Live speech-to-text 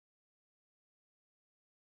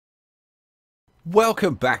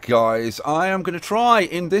Welcome back, guys. I am going to try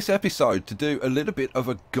in this episode to do a little bit of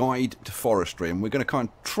a guide to forestry, and we're going to kind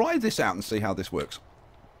of try this out and see how this works.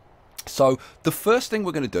 So the first thing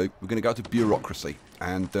we're going to do, we're going to go to bureaucracy,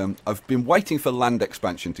 and I've been waiting for land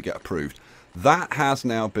expansion to get approved. That has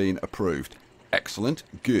now been approved. Excellent,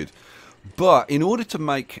 good. But in order to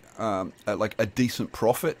make like a decent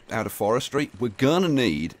profit out of forestry, we're going to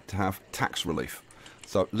need to have tax relief.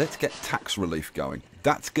 So let's get tax relief going.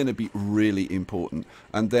 That's going to be really important.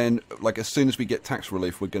 And then, like, as soon as we get tax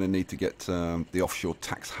relief, we're going to need to get the offshore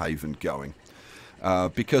tax haven going.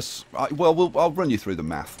 Because, I'll run you through the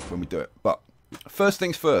math when we do it. But first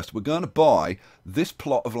things first, we're going to buy this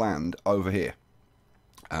plot of land over here.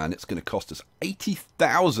 And it's going to cost us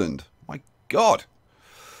 80,000. My God.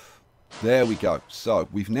 There we go. So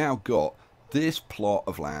we've now got this plot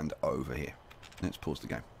of land over here. Let's pause the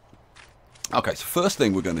game. Okay, so first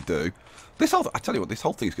thing we're going to do, I tell you what, this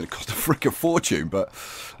whole thing is going to cost a freaking fortune, but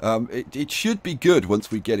it should be good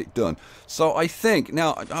once we get it done. So I think,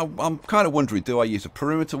 now, I'm kind of wondering, do I use a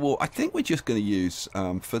perimeter wall? I think we're just going to use,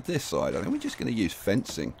 for this side, I think we're just going to use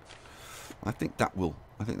fencing. I think that will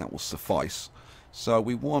suffice. So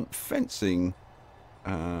we want fencing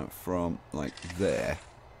from, like, there,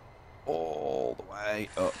 all the way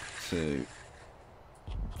up to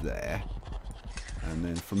there, and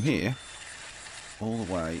then from here, all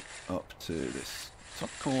the way up to this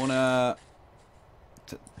top corner,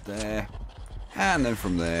 to there, and then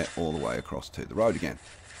from there all the way across to the road again.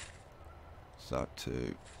 So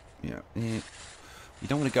to, we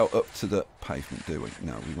don't want to go up to the pavement, do we?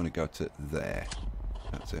 No, we want to go to there.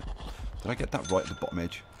 That's it. Did I get that right at the bottom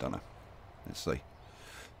edge? Don't know. Let's see.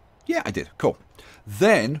 Yeah, I did. Cool.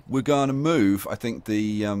 Then we're going to move, I think,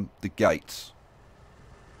 the gates.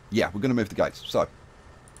 Yeah, we're going to move the gates. So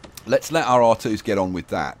let's let our R2s get on with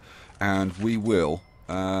that, and we will,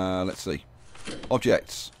 let's see,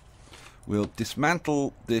 objects. We'll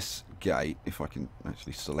dismantle this gate, if I can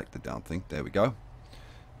actually select the damn thing. There we go.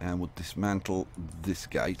 And we'll dismantle this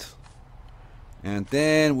gate. And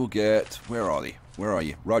then we'll get, where are they? Where are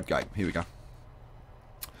you? Road gate. Here we go.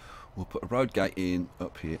 We'll put a road gate in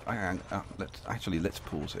up here. And let's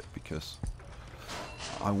pause it, because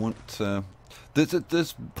I want...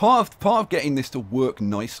 There's part of getting this to work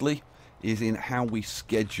nicely is in how we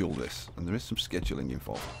schedule this, and there is some scheduling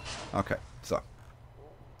involved. Okay, so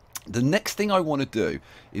the next thing I want to do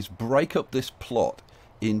is break up this plot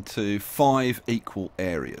into 5 equal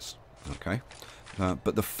areas. Okay,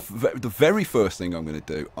 but the very first thing I'm going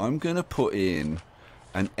to do, I'm going to put in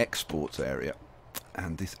an exports area,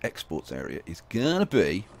 and this exports area is going to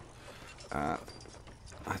be, I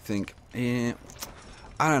think,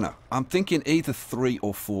 I don't know. I'm thinking either 3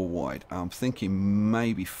 or 4 wide. I'm thinking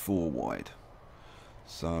maybe 4 wide.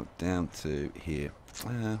 So down to here.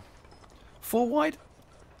 4 wide?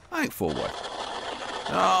 I think 4 wide.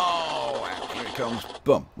 Oh, and here it comes.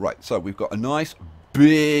 Boom. Right, so we've got a nice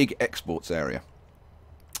big exports area.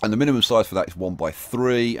 And the minimum size for that is 1 by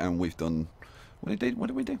 3. And we've done... What did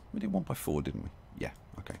we do? We did 1 by 4, didn't we? Yeah.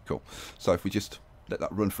 Okay, cool. So if we just let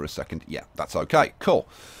that run for a second. Yeah, that's okay. Cool.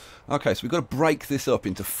 Okay, so we've got to break this up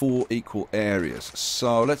into 4 equal areas.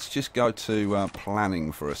 So let's just go to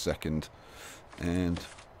planning for a second. And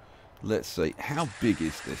let's see, how big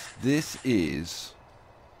is this? This is...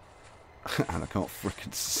 and I can't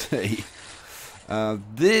frickin' see.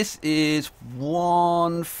 This is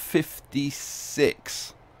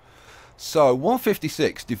 156. So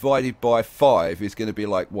 156 divided by 5 is going to be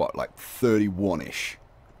like, what, like 31-ish.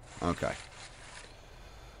 Okay.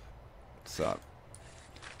 So...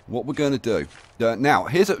 what we're going to do now,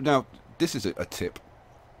 this is a tip.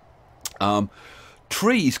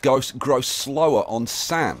 Trees grow slower on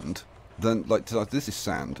sand than, like, this is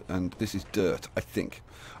sand and this is dirt, I think.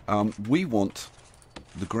 We want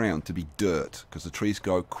the ground to be dirt because the trees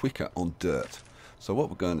grow quicker on dirt. So what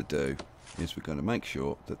we're going to do is we're going to make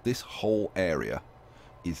sure that this whole area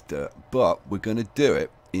is dirt, but we're going to do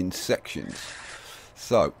it in sections.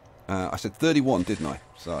 So I said 31, didn't I?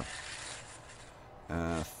 So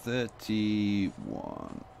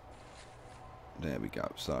 31. There we go.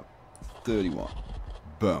 So 31.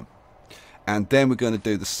 Boom. And then we're going to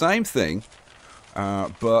do the same thing,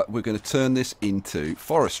 but we're going to turn this into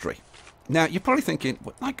forestry. Now, you're probably thinking,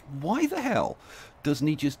 like, why the hell doesn't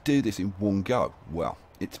he just do this in one go? Well,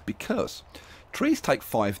 it's because trees take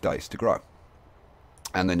 5 days to grow.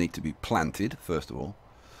 And they need to be planted, first of all.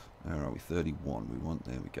 Where are we? 31. We want,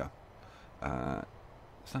 there we go.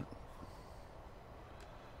 Is that...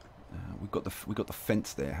 we've got the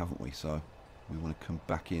fence there, haven't we? So we want to come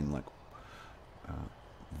back in like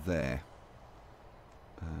there,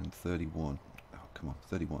 and 31. Oh Come on,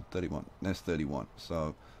 31, 31. There's 31.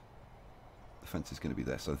 So the fence is going to be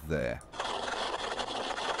there. So there.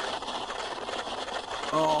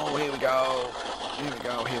 Oh, here we go. Here we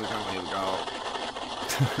go, here we go, here we go.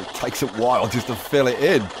 It takes a while just to fill it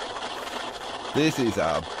in. This is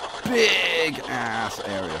a big ass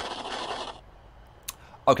area.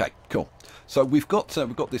 Okay, cool. So we've got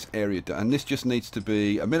this area done, and this just needs to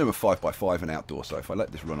be a minimum of 5x5 and outdoor. So if I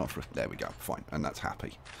let this run on for, there we go, fine, and that's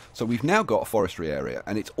happy. So we've now got a forestry area,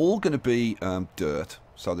 and it's all going to be dirt,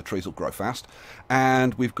 so the trees will grow fast.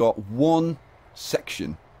 And we've got one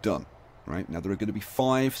section done. Right now, there are going to be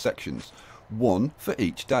 5 sections, one for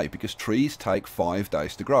each day, because trees take 5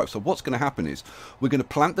 days to grow. So what's going to happen is we're going to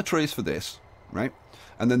plant the trees for this, right?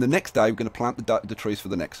 And then the next day, we're going to plant the trees for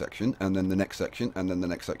the next section, and then the next section, and then the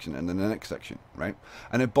next section, and then the next section, right?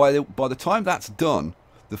 And then by the time that's done,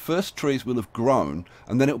 the first trees will have grown,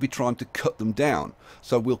 and then it'll be trying to cut them down.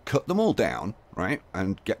 So we'll cut them all down, right,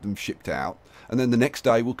 and get them shipped out. And then the next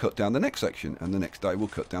day, we'll cut down the next section, and the next day, we'll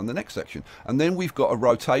cut down the next section. And then we've got a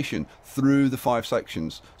rotation through the 5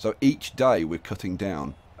 sections. So each day, we're cutting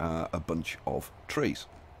down a bunch of trees.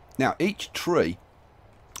 Now, each tree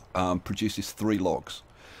produces 3 logs.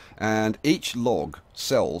 And each log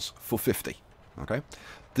sells for 50. Okay,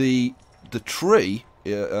 the tree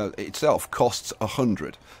itself costs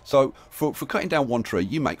 100. So for cutting down one tree,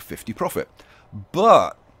 you make 50 profit.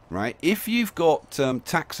 But right, if you've got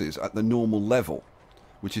taxes at the normal level,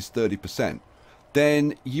 which is 30%,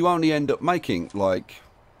 then you only end up making like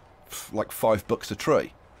 $5 a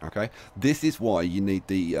tree. Okay, this is why you need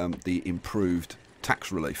the improved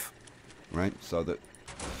tax relief, right? So that.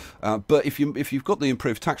 But if you've got the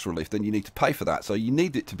improved tax relief, then you need to pay for that. So you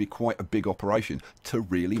need it to be quite a big operation to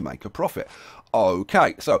really make a profit.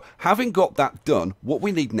 Okay, so having got that done, what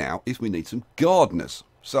we need now is we need some gardeners.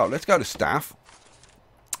 So let's go to staff.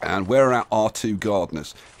 And where are our R2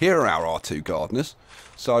 gardeners? Here are our R2 gardeners.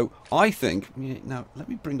 So I think, now let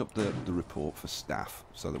me bring up the report for staff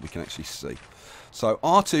so that we can actually see. So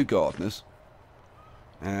R2 gardeners,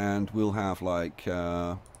 and we'll have like,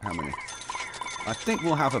 how many? I think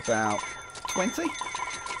we'll have about 20.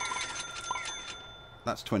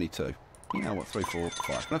 That's 22. You know what, 3, 4, 5.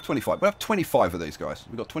 We'll have 25. We'll have 25 of these guys.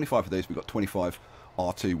 We've got 25 of these. We've got 25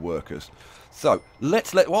 R2 workers. So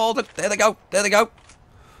let's well, there they go. There they go.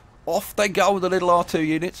 Off they go with the little R2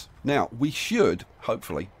 units. Now, we should,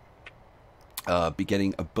 hopefully, be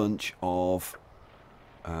getting a bunch of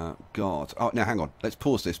guards. Oh, now hang on. Let's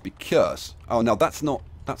pause this because... Oh, no, that's not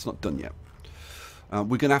done yet.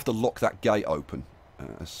 We're going to have to lock that gate open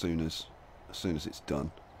as soon as it's done.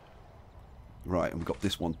 Right, and we've got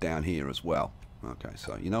this one down here as well. Okay,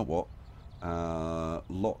 so you know what?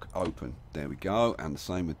 Lock open. There we go. And the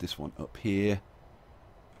same with this one up here.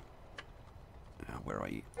 Now, where are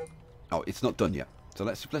you? Oh, it's not done yet. So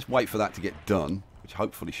let's wait for that to get done, which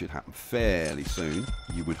hopefully should happen fairly soon.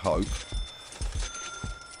 You would hope.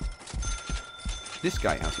 This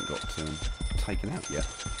gate hasn't got taken out yet.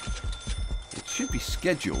 It should be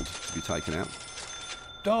scheduled to be taken out.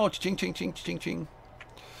 Dodge, ching, ching, ching, ching, ching.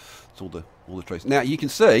 It's all the trays. Now you can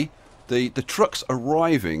see the trucks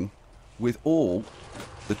arriving with all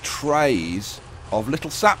the trays of little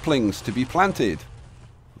saplings to be planted,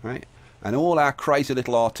 right? And all our crazy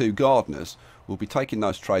little R2 gardeners will be taking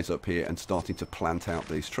those trays up here and starting to plant out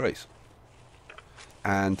these trees.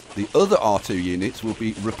 And the other R2 units will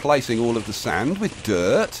be replacing all of the sand with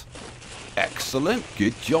dirt. Excellent,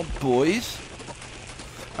 good job, boys.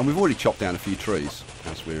 And we've already chopped down a few trees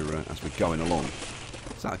as we're going along,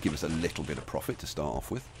 so that'll give us a little bit of profit to start off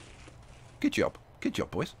with. Good job,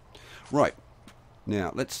 boys. Right,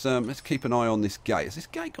 now let's keep an eye on this gate. Has this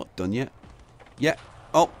gate got done yet? Yeah.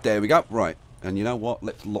 Oh, there we go. Right, and you know what?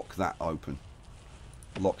 Let's lock that open.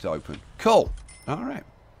 Locked open. Cool. All right.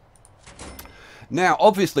 Now,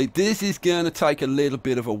 obviously, this is going to take a little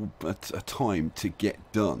bit of a time to get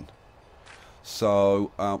done.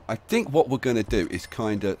 So I think what we're going to do is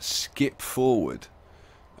kind of skip forward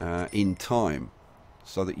in time,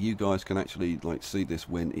 so that you guys can actually see this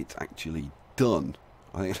when it's actually done.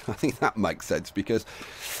 I think that makes sense, because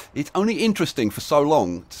it's only interesting for so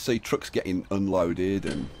long to see trucks getting unloaded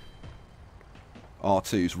and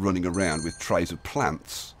R2s running around with trays of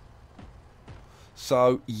plants.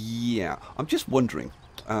 So yeah, I'm just wondering.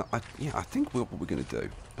 I think what we're going to do.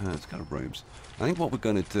 Let's go to rooms. I think what we're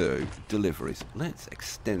going to do, deliveries. Let's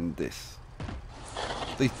extend this.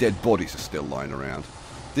 These dead bodies are still lying around.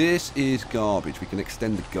 This is garbage. We can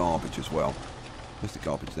extend the garbage as well. There's the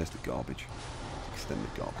garbage. There's the garbage. Extend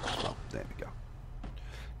the garbage as well. There we go.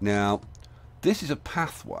 Now, this is a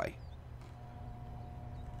pathway.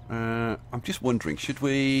 I'm just wondering, should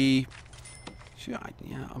we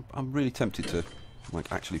Yeah, I'm really tempted to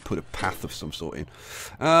like actually put a path of some sort in.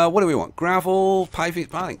 What do we want? Gravel, paving.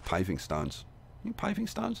 I think paving stones. Paving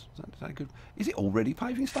stones? Is that good? Is it already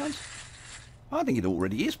paving stones? I think it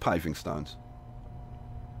already is paving stones.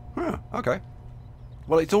 Huh, okay.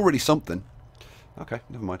 Well, it's already something. Okay,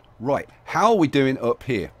 never mind. Right, how are we doing up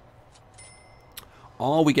here?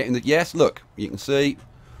 Are we getting the... Yes, look, you can see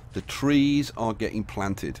the trees are getting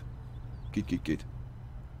planted. Good, good, good.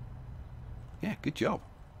 Yeah, good job.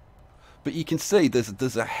 But you can see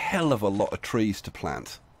there's a hell of a lot of trees to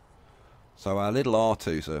plant. So our little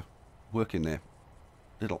R2s are working their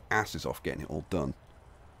little asses off getting it all done.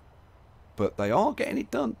 But they are getting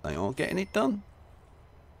it done. They are getting it done.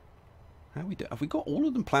 How we do? Have we got all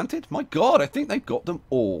of them planted? My God, I think they've got them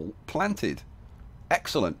all planted.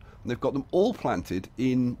 Excellent. And they've got them all planted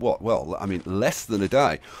in what? Well, I mean, less than a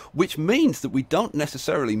day, which means that we don't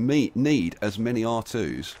necessarily need as many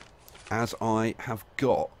R2s as I have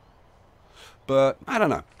got. But I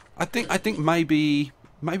don't know. I think maybe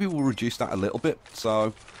we'll reduce that a little bit.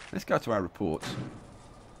 So let's go to our reports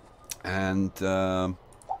and 3,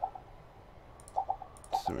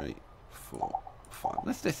 4, 5.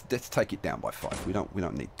 Let's take it down by 5. We don't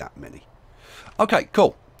need that many. Okay,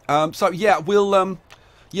 cool. So yeah, we'll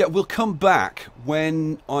come back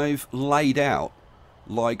when I've laid out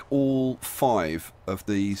like all 5 of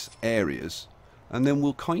these areas, and then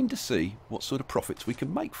we'll kind of see what sort of profits we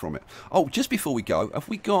can make from it. Oh, just before we go, have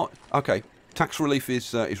we got... Okay, tax relief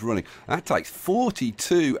is running. That takes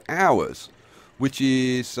 42 hours, which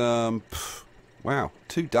is wow,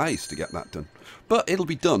 2 days to get that done. But it'll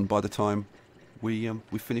be done by the time we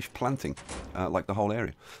finish planting, like the whole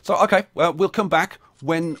area. So okay, well, we'll come back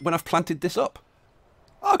when I've planted this up.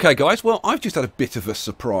 Okay, guys. Well, I've just had a bit of a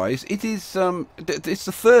surprise. It is it's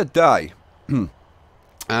the 3rd day,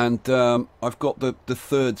 and I've got the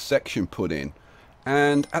 3rd section put in,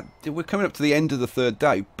 and we're coming up to the end of the 3rd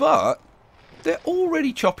day, but they're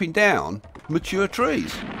already chopping down mature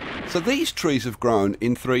trees. So these trees have grown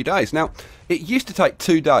in 3 days. Now, it used to take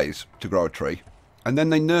 2 days to grow a tree, and then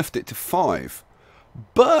they nerfed it to 5.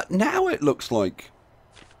 But now it looks like,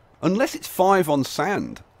 unless it's 5 on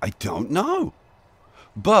sand, I don't know.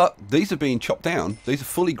 But these are being chopped down. These are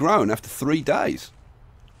fully grown after 3 days,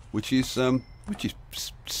 which is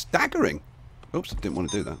staggering. Oops, I didn't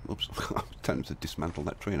want to do that. Oops, I was telling them to dismantle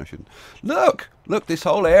that tree and I shouldn't. Look, this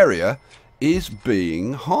whole area is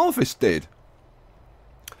being harvested.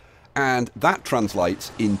 And that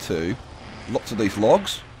translates into lots of these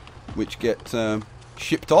logs, which get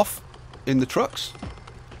shipped off in the trucks.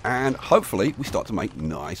 And hopefully we start to make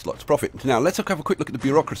nice lots of profit. Now let's have a quick look at the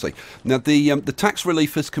bureaucracy. Now the tax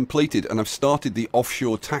relief has completed, and I've started the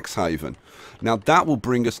offshore tax haven. Now that will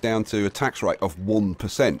bring us down to a tax rate of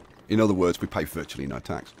 1%. In other words, we pay virtually no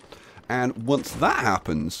tax. And once that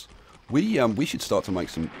happens, we should start to make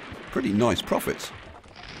some pretty nice profits.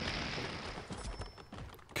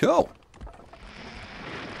 Cool.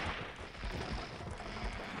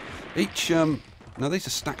 Each now these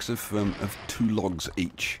are stacks of 2 logs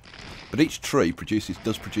each, but each tree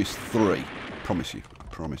does produce 3. I promise you.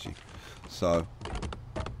 So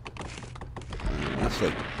let's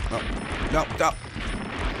see. No.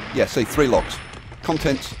 Yeah, see, 3 logs.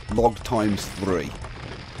 Contents log times 3.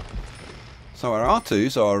 So our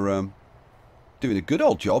R2s are doing a good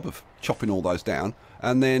old job of chopping all those down,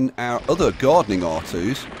 and then our other gardening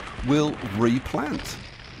R2s will replant.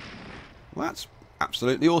 Well, that's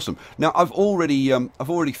absolutely awesome. Now I've already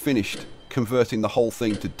finished converting the whole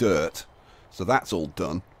thing to dirt, so that's all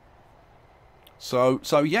done. So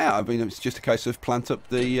yeah, I mean, it's just a case of plant up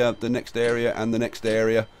the next area and the next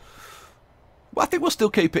area. Well, I think we'll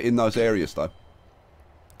still keep it in those areas though.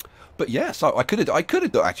 But yeah, so I could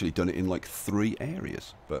have actually done it in like 3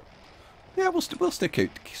 areas, but yeah, we'll still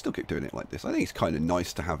keep doing it like this. I think it's kind of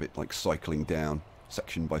nice to have it like cycling down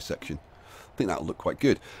section by section. I think that'll look quite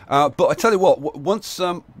good. But I tell you what, once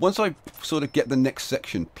I sort of get the next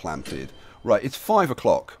section planted, right, it's 5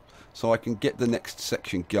 o'clock, so I can get the next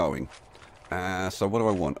section going. So what do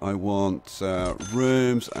I want? I want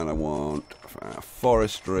rooms, and I want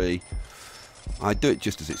forestry. I do it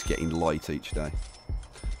just as it's getting light each day.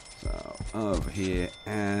 So over here,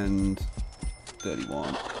 and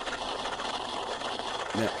 31.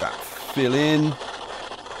 Let that fill in.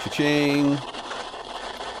 Cha-ching.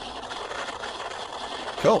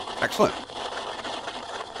 Cool, excellent.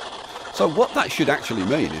 So what that should actually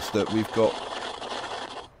mean is that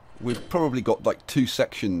we've probably got like 2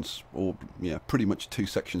 sections, or yeah, pretty much 2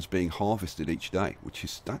 sections being harvested each day,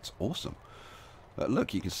 that's awesome.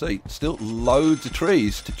 Look, you can see still loads of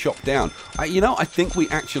trees to chop down. You know, I think we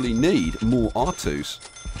actually need more R2s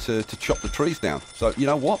to chop the trees down. So, you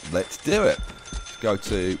know what? Let's do it. Let's go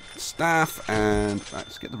to staff and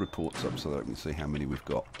let's get the reports up so that we can see how many we've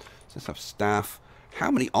got. So let's have staff.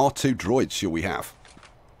 How many R2 droids should we have?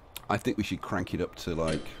 I think we should crank it up to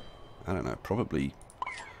like, I don't know, probably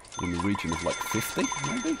in the region of like 50,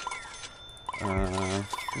 maybe?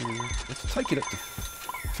 Let's take it up to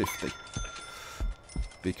 50.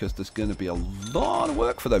 Because there's going to be a lot of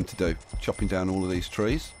work for them to do, chopping down all of these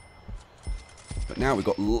trees. But now we've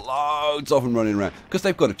got loads of them running around. Because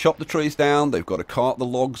they've got to chop the trees down, they've got to cart the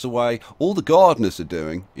logs away. All the gardeners are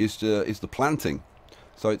doing is the planting.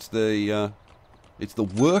 So it's the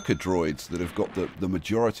worker droids that have got the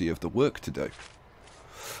majority of the work to do.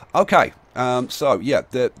 Okay, so yeah,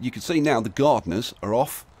 you can see now the gardeners are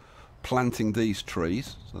off planting these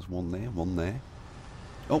trees. So there's one there, one there.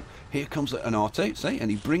 Oh, here comes an R2, see? And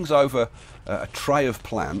he brings over a tray of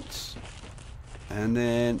plants. And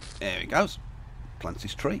then, there he goes. Plants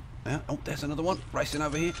his tree. Oh, there's another one racing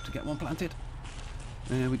over here to get one planted.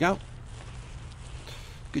 There we go.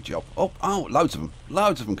 Good job. Oh, loads of them.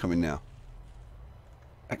 Loads of them coming now.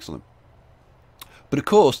 Excellent. But of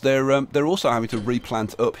course, they're also having to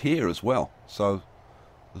replant up here as well. So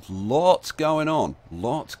there's lots going on,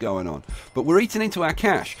 lots going on. But we're eating into our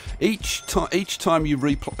cash. Each time you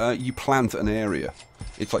plant an area,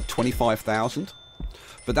 it's like 25,000.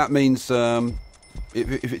 But that means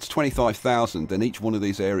if it's 25,000, then each one of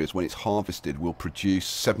these areas, when it's harvested, will produce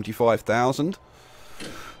 75,000.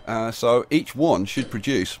 So each one should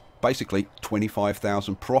produce basically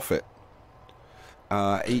 25,000 profit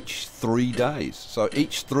each 3 days. So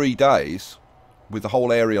each 3 days, with the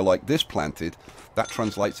whole area like this planted, that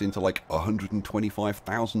translates into like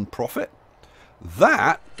 125,000 profit.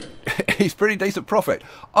 That is pretty decent profit.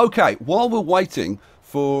 Okay, while we're waiting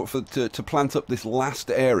to plant up this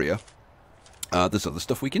last area, there's other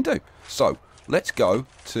stuff we can do. So let's go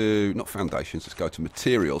to, not foundations, let's go to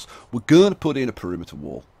materials. We're going to put in a perimeter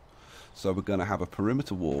wall. So we're going to have a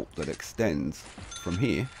perimeter wall that extends from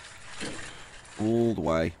here all the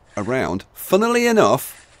way around, funnily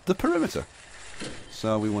enough, the perimeter.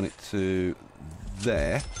 So we want it to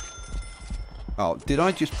there. Oh, did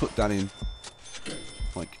I just put that in?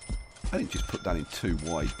 Like, I didn't just put that in too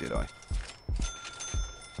wide, did I?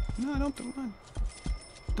 No, I don't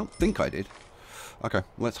think I did. Okay,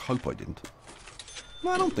 let's hope I didn't.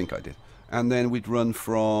 No, I don't think I did. And then we'd run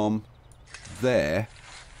from there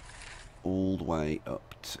all the way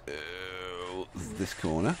up to this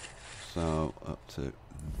corner. So up to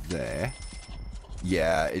there.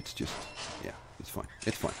 Yeah, it's just, yeah, it's fine.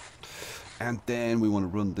 It's fine. And then we want to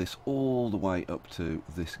run this all the way up to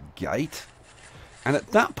this gate. And at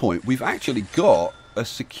that point, we've actually got a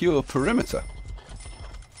secure perimeter.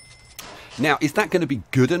 Now, is that going to be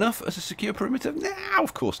good enough as a secure perimeter? No,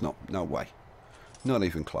 of course not. No way. Not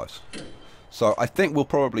even close. So I think we'll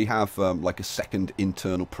probably have like a second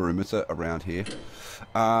internal perimeter around here.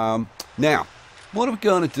 Now, what are we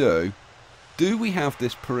going to do? Do we have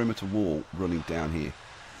this perimeter wall running down here?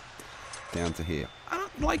 Down to here?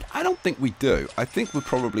 I don't think we do. I think we'll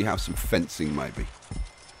probably have some fencing, maybe.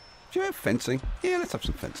 Do you have fencing? Yeah, let's have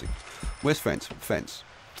some fencing. Where's fence? Fence.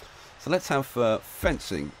 So let's have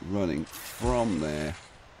fencing running from there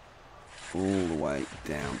all the way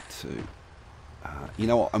down to... you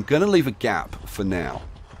know what? I'm going to leave a gap for now.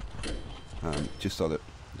 Just so that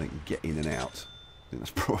they can get in and out. I think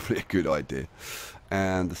that's probably a good idea.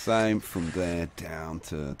 And the same from there down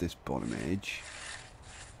to this bottom edge.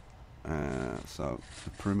 So the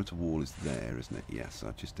perimeter wall is there, isn't it? Yeah,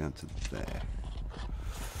 so just down to there.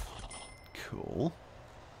 Cool.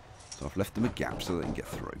 So I've left them a gap so they can get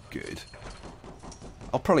through. Good.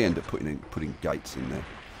 I'll probably end up putting gates in there.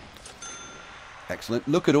 Excellent.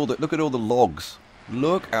 Look at all the logs.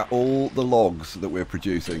 Look at all the logs that we're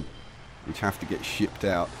producing, which have to get shipped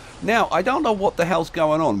out. Now, I don't know what the hell's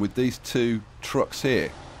going on with these two trucks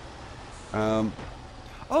here. Oh,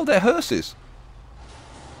 they're hearses.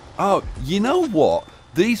 Oh, you know what?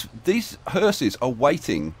 These hearses are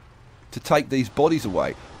waiting to take these bodies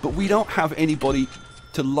away, but we don't have anybody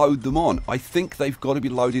to load them on. I think they've got to be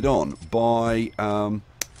loaded on by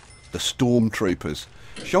the stormtroopers.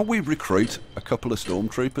 Shall we recruit a couple of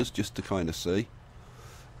stormtroopers just to kind of see?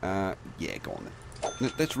 Yeah, go on then.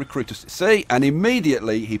 Let's recruit us. See, and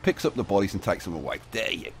immediately he picks up the bodies and takes them away.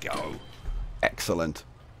 There you go. Excellent.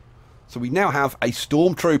 So we now have a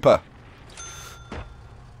stormtrooper.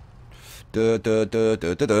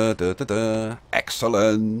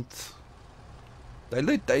 Excellent.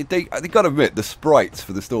 They got to admit, the sprites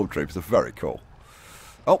for the stormtroopers are very cool.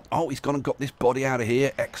 Oh, he's gone and got this body out of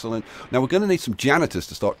here. Excellent. Now, we're going to need some janitors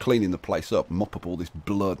to start cleaning the place up, mop up all this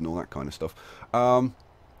blood and all that kind of stuff.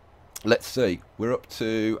 Let's see. We're up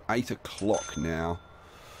to 8 o'clock now.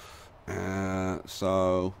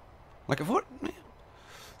 So, like,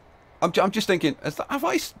 I'm just thinking, have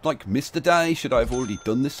I, like, missed a day? Should I have already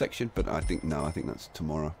done this section? But I think, no, I think that's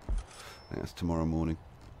tomorrow. I think that's tomorrow morning.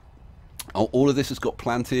 Oh, all of this has got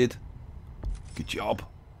planted. Good job.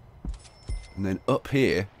 And then up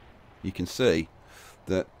here, you can see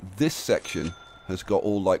that this section has got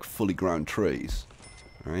all like fully grown trees,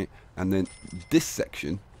 right? And then this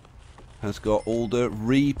section has got all the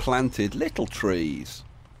replanted little trees.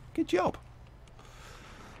 Good job.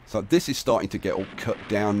 So this is starting to get all cut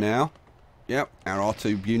down now. Yep, our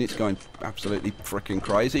R2 unit's going absolutely freaking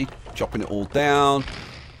crazy, chopping it all down,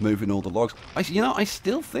 moving all the logs. I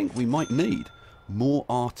still think we might need more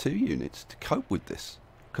R2 units to cope with this,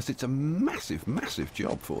 because it's a massive, massive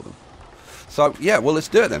job for them. So yeah, well, let's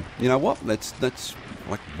do it then. You know what? Let's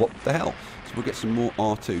like, what the hell? So we'll get some more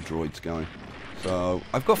R2 droids going. So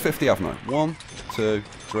I've got 50, haven't I? 1, 2,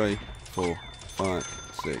 3, 4,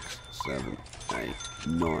 5, 6, 7, 8,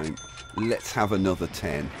 9. Let's have another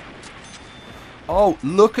 10. Oh,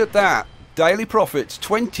 look at that. Daily profits,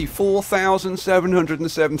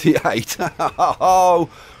 24,778. Oh,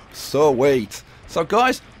 sweet. So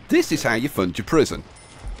guys, this is how you fund your prison.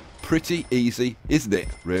 Pretty easy, isn't it,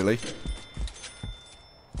 really?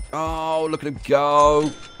 Oh, look at him go.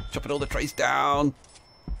 Chopping all the trees down.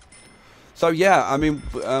 So yeah, I mean,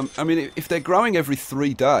 if they're growing every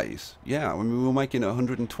 3 days, yeah, I mean, we're making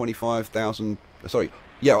 125,000. Sorry,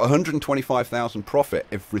 yeah, 125,000 profit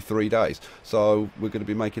every 3 days. So we're going to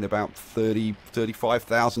be making about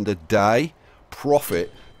 35,000 a day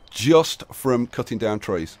profit just from cutting down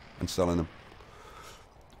trees and selling them.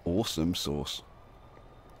 Awesome sauce.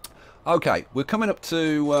 Okay, we're coming up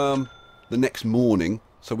to the next morning,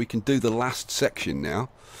 so we can do the last section now.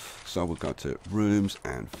 So we'll go to rooms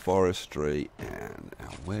and forestry, and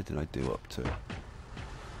where did I do up to?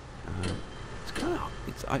 It's kind of,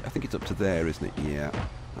 I think it's up to there, isn't it? Yeah,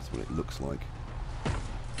 that's what it looks like.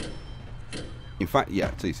 In fact, yeah,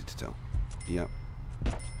 it's easy to tell. Yeah.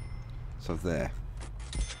 So there.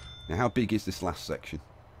 Now, how big is this last section?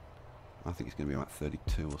 I think it's going to be about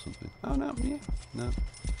 32 or something. Oh no, yeah, no.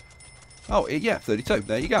 Oh yeah, 32.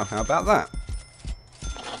 There you go. How about that?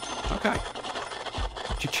 Okay.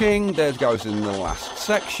 Cha-ching, there goes in the last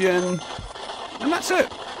section, and that's it.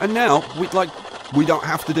 And now we don't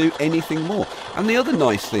have to do anything more. And the other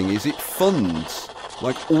nice thing is it funds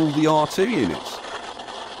like all the R2 units.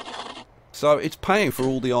 So it's paying for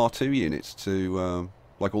all the R2 units to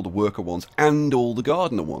like all the worker ones and all the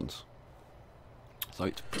gardener ones. So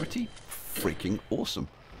it's pretty freaking awesome.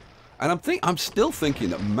 And I'm still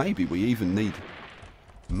thinking that maybe we even need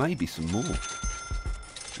maybe some more.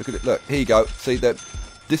 Look at it. Look, here you go. See that.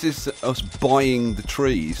 This is us buying the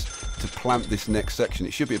trees to plant this next section.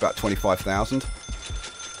 It should be about 25,000.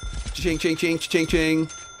 Ching, ching, ching, ching, ching.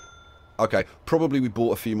 Okay, probably we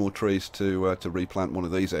bought a few more trees to replant one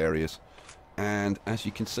of these areas. And as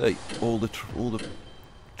you can see, all the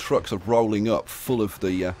trucks are rolling up full of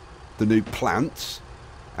the new plants,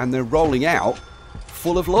 and they're rolling out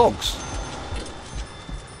full of logs.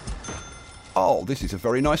 Oh, this is a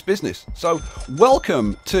very nice business. So,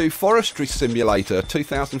 welcome to Forestry Simulator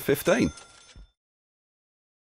 2015.